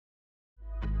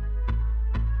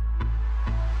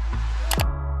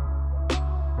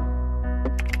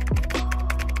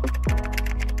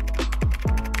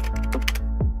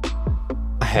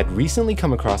had recently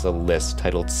come across a list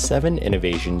titled 7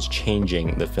 Innovations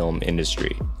Changing the Film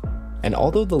Industry. And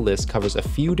although the list covers a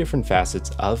few different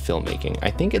facets of filmmaking,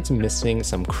 I think it's missing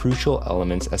some crucial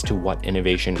elements as to what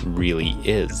innovation really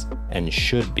is and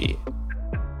should be.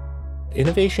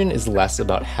 Innovation is less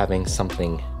about having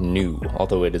something new,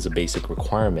 although it is a basic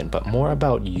requirement, but more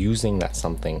about using that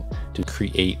something to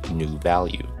create new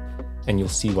value. And you'll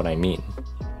see what I mean.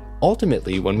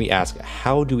 Ultimately, when we ask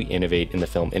how do we innovate in the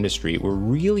film industry, we're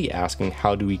really asking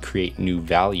how do we create new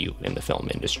value in the film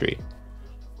industry.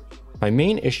 My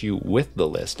main issue with the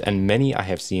list, and many I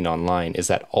have seen online, is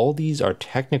that all these are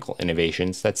technical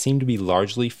innovations that seem to be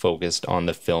largely focused on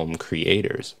the film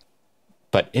creators.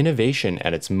 But innovation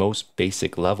at its most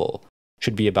basic level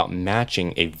should be about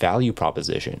matching a value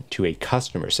proposition to a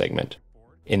customer segment,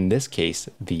 in this case,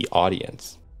 the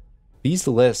audience. These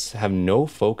lists have no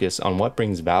focus on what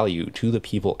brings value to the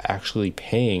people actually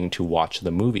paying to watch the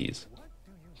movies.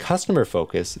 Customer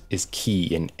focus is key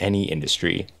in any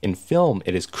industry. In film,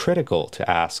 it is critical to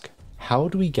ask, how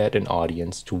do we get an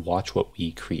audience to watch what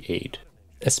we create?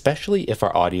 Especially if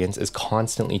our audience is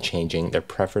constantly changing their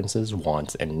preferences,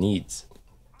 wants, and needs.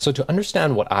 So to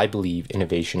understand what I believe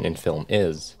innovation in film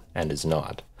is and is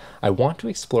not, I want to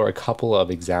explore a couple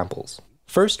of examples.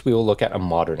 First, we will look at a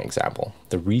modern example,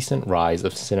 the recent rise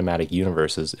of cinematic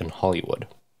universes in Hollywood.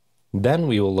 Then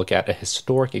we will look at a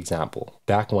historic example,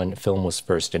 back when film was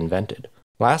first invented.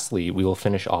 Lastly, we will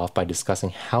finish off by discussing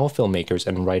how filmmakers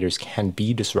and writers can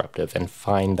be disruptive and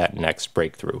find that next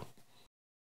breakthrough.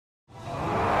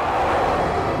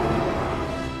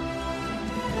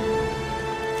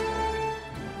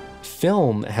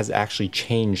 Film has actually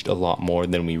changed a lot more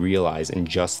than we realize in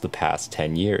just the past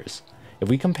 10 years. If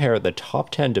we compare the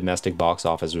top 10 domestic box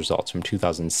office results from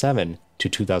 2007 to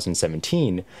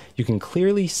 2017, you can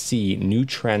clearly see new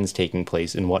trends taking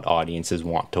place in what audiences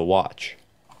want to watch.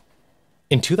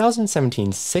 In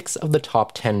 2017, 6 of the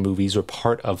top 10 movies were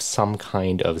part of some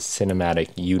kind of cinematic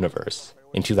universe.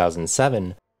 In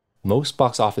 2007, most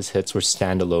box office hits were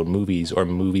standalone movies or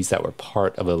movies that were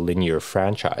part of a linear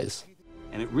franchise.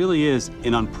 And it really is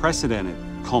an unprecedented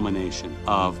culmination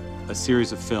of a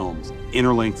series of films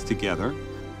interlinked together,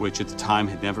 which at the time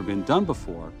had never been done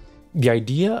before. The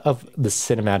idea of the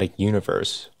cinematic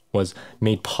universe was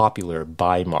made popular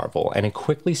by Marvel, and it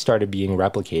quickly started being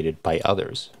replicated by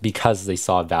others because they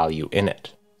saw value in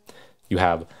it. You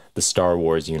have the Star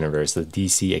Wars universe, the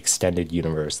DC Extended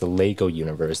Universe, the Lego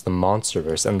universe, the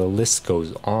Monsterverse, and the list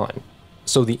goes on.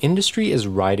 So the industry is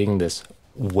riding this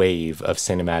wave of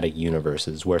cinematic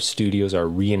universes where studios are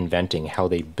reinventing how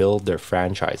they build their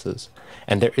franchises.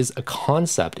 And there is a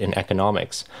concept in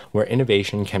economics where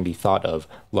innovation can be thought of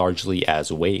largely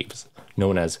as waves,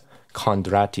 known as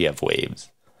Kondratiev Waves.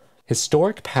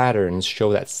 Historic patterns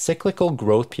show that cyclical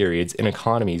growth periods in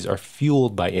economies are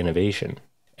fueled by innovation,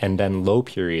 and then low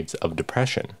periods of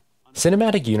depression.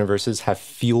 Cinematic universes have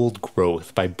fueled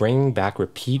growth by bringing back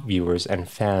repeat viewers and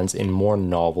fans in more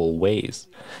novel ways.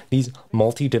 These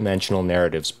multi-dimensional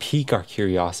narratives pique our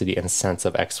curiosity and sense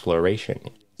of exploration.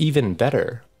 Even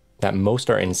better, that most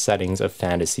are in settings of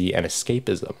fantasy and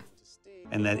escapism.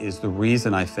 And that is the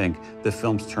reason I think the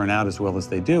films turn out as well as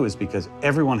they do, is because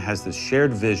everyone has this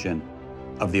shared vision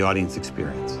of the audience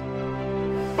experience.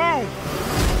 Boom!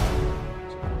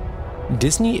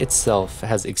 Disney itself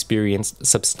has experienced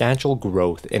substantial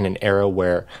growth in an era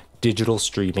where digital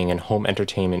streaming and home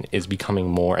entertainment is becoming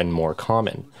more and more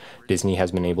common. Disney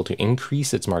has been able to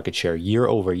increase its market share year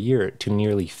over year to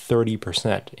nearly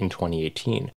 30% in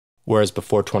 2018, whereas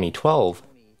before 2012,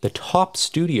 the top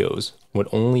studios would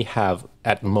only have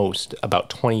at most about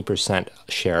 20%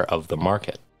 share of the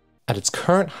market. At its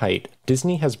current height,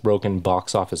 Disney has broken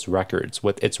box office records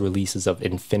with its releases of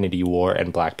Infinity War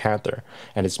and Black Panther,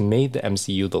 and has made the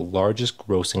MCU the largest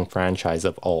grossing franchise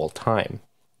of all time.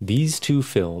 These two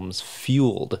films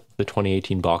fueled the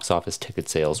 2018 box office ticket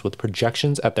sales with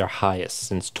projections at their highest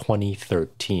since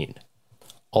 2013.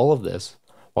 All of this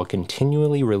while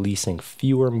continually releasing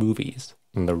fewer movies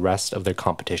than the rest of their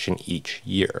competition each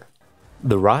year.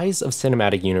 The rise of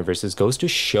cinematic universes goes to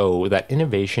show that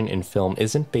innovation in film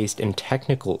isn't based in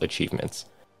technical achievements.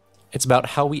 It's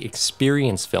about how we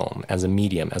experience film as a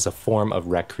medium, as a form of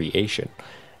recreation,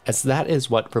 as that is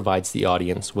what provides the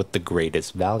audience with the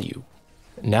greatest value.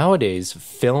 Nowadays,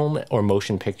 film or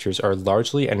motion pictures are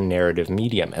largely a narrative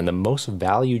medium, and the most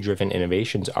value-driven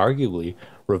innovations arguably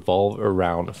revolve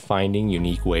around finding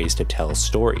unique ways to tell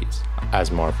stories, as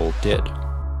Marvel did.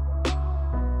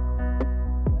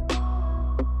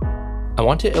 I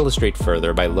want to illustrate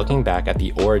further by looking back at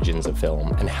the origins of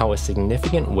film and how a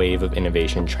significant wave of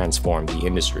innovation transformed the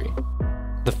industry.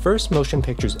 The first motion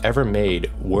pictures ever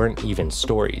made weren't even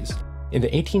stories. In the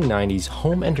 1890s,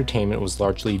 home entertainment was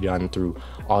largely done through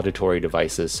auditory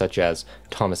devices such as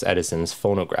Thomas Edison's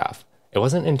phonograph. It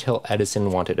wasn't until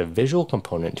Edison wanted a visual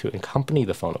component to accompany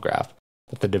the phonograph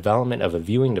that the development of a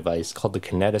viewing device called the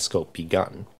kinetoscope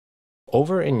begun.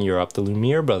 Over in Europe, the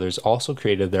Lumiere brothers also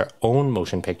created their own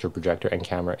motion picture projector and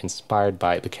camera inspired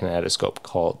by the kinetoscope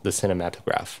called the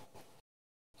cinematograph.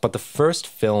 But the first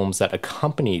films that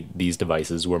accompanied these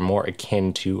devices were more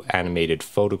akin to animated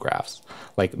photographs,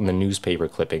 like the newspaper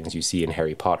clippings you see in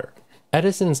Harry Potter.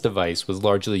 Edison's device was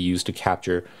largely used to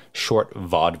capture short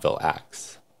vaudeville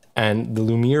acts, and the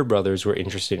Lumiere brothers were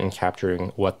interested in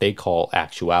capturing what they call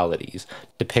actualities,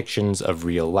 depictions of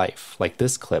real life, like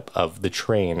this clip of the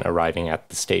train arriving at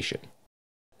the station.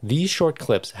 These short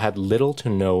clips had little to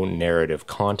no narrative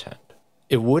content.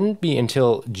 It wouldn't be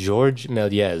until Georges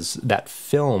Méliès that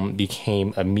film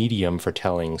became a medium for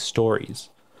telling stories.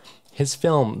 His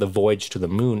film, The Voyage to the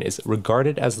Moon, is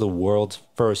regarded as the world's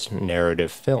first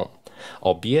narrative film,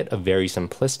 albeit a very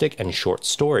simplistic and short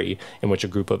story in which a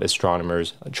group of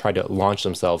astronomers tried to launch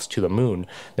themselves to the moon.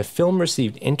 The film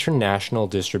received international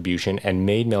distribution and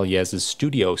made Méliès's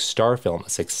studio Star Film a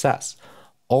success,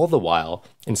 all the while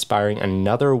inspiring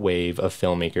another wave of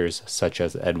filmmakers such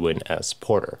as Edwin S.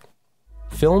 Porter.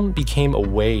 Film became a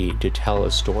way to tell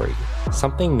a story,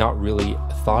 something not really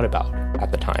thought about at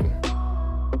the time.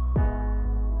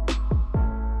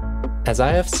 As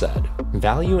I have said,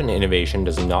 value and innovation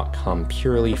does not come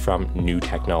purely from new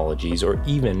technologies or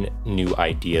even new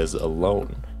ideas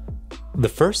alone. The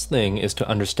first thing is to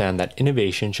understand that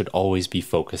innovation should always be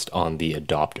focused on the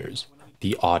adopters,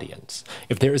 the audience.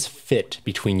 If there is fit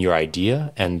between your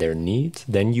idea and their needs,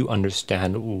 then you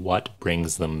understand what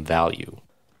brings them value.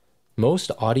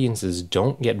 Most audiences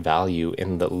don't get value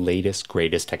in the latest,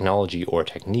 greatest technology or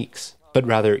techniques, but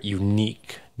rather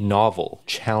unique, novel,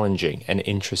 challenging, and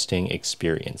interesting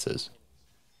experiences.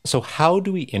 So how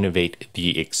do we innovate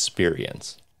the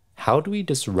experience? How do we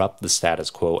disrupt the status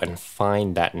quo and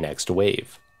find that next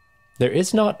wave? There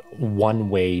is not one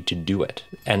way to do it,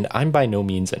 and I'm by no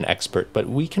means an expert, but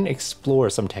we can explore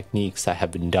some techniques that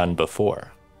have been done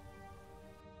before.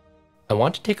 I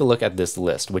want to take a look at this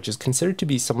list, which is considered to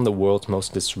be some of the world's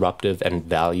most disruptive and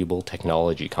valuable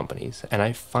technology companies, and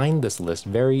I find this list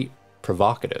very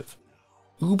provocative.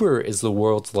 Uber is the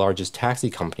world's largest taxi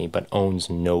company but owns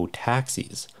no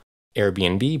taxis.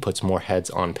 Airbnb puts more heads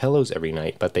on pillows every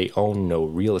night, but they own no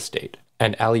real estate.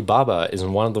 And Alibaba is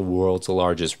one of the world's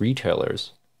largest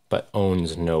retailers, but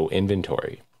owns no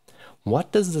inventory.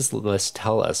 What does this list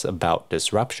tell us about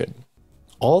disruption?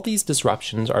 All these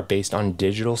disruptions are based on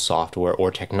digital software or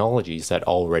technologies that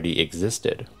already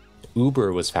existed.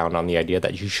 Uber was founded on the idea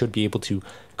that you should be able to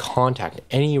contact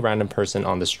any random person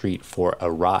on the street for a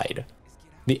ride.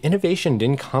 The innovation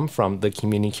didn't come from the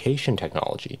communication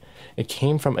technology. It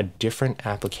came from a different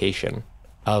application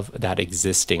of that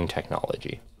existing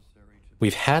technology.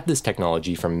 We've had this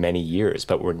technology for many years,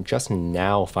 but we're just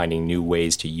now finding new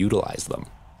ways to utilize them.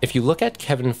 If you look at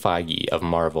Kevin Feige of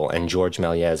Marvel and Georges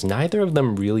Méliès, neither of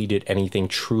them really did anything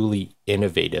truly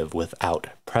innovative without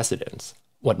precedence.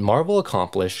 What Marvel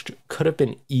accomplished could have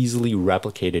been easily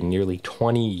replicated nearly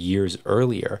 20 years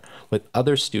earlier with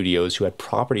other studios who had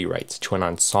property rights to an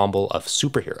ensemble of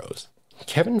superheroes.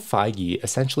 Kevin Feige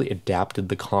essentially adapted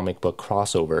the comic book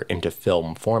crossover into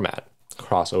film format.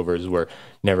 Crossovers were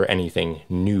never anything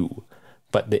new,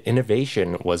 but the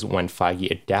innovation was when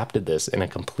Feige adapted this in a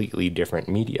completely different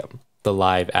medium, the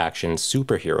live-action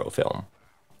superhero film.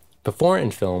 Before in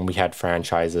film, we had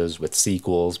franchises with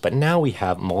sequels, but now we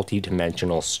have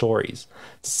multi-dimensional stories,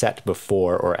 set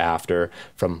before or after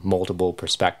from multiple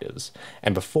perspectives.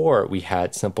 And before we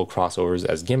had simple crossovers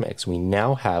as gimmicks, we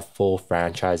now have full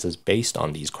franchises based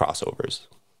on these crossovers.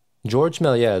 Georges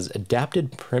Méliès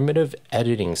adapted primitive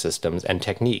editing systems and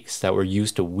techniques that were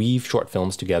used to weave short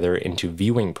films together into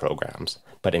viewing programs,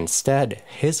 but instead,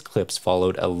 his clips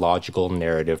followed a logical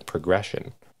narrative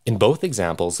progression. In both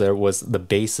examples, there was the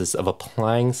basis of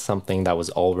applying something that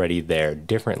was already there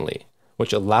differently,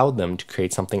 which allowed them to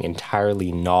create something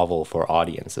entirely novel for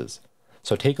audiences.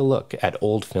 So take a look at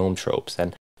old film tropes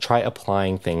and try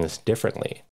applying things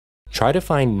differently. Try to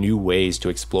find new ways to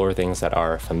explore things that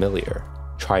are familiar.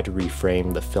 Try to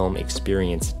reframe the film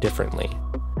experience differently.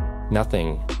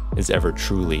 Nothing is ever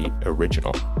truly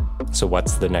original. So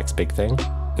what's the next big thing?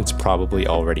 It's probably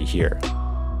already here,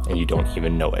 and you don't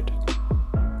even know it.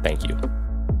 Thank you.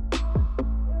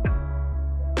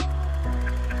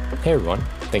 Hey everyone,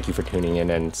 thank you for tuning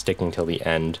in and sticking till the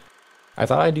end. I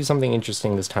thought I'd do something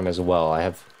interesting this time as well. I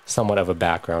have somewhat of a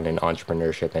background in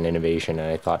entrepreneurship and innovation,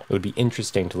 and I thought it would be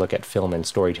interesting to look at film and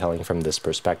storytelling from this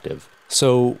perspective.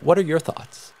 So what are your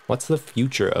thoughts? What's the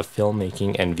future of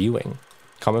filmmaking and viewing?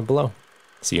 Comment below.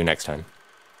 See you next time.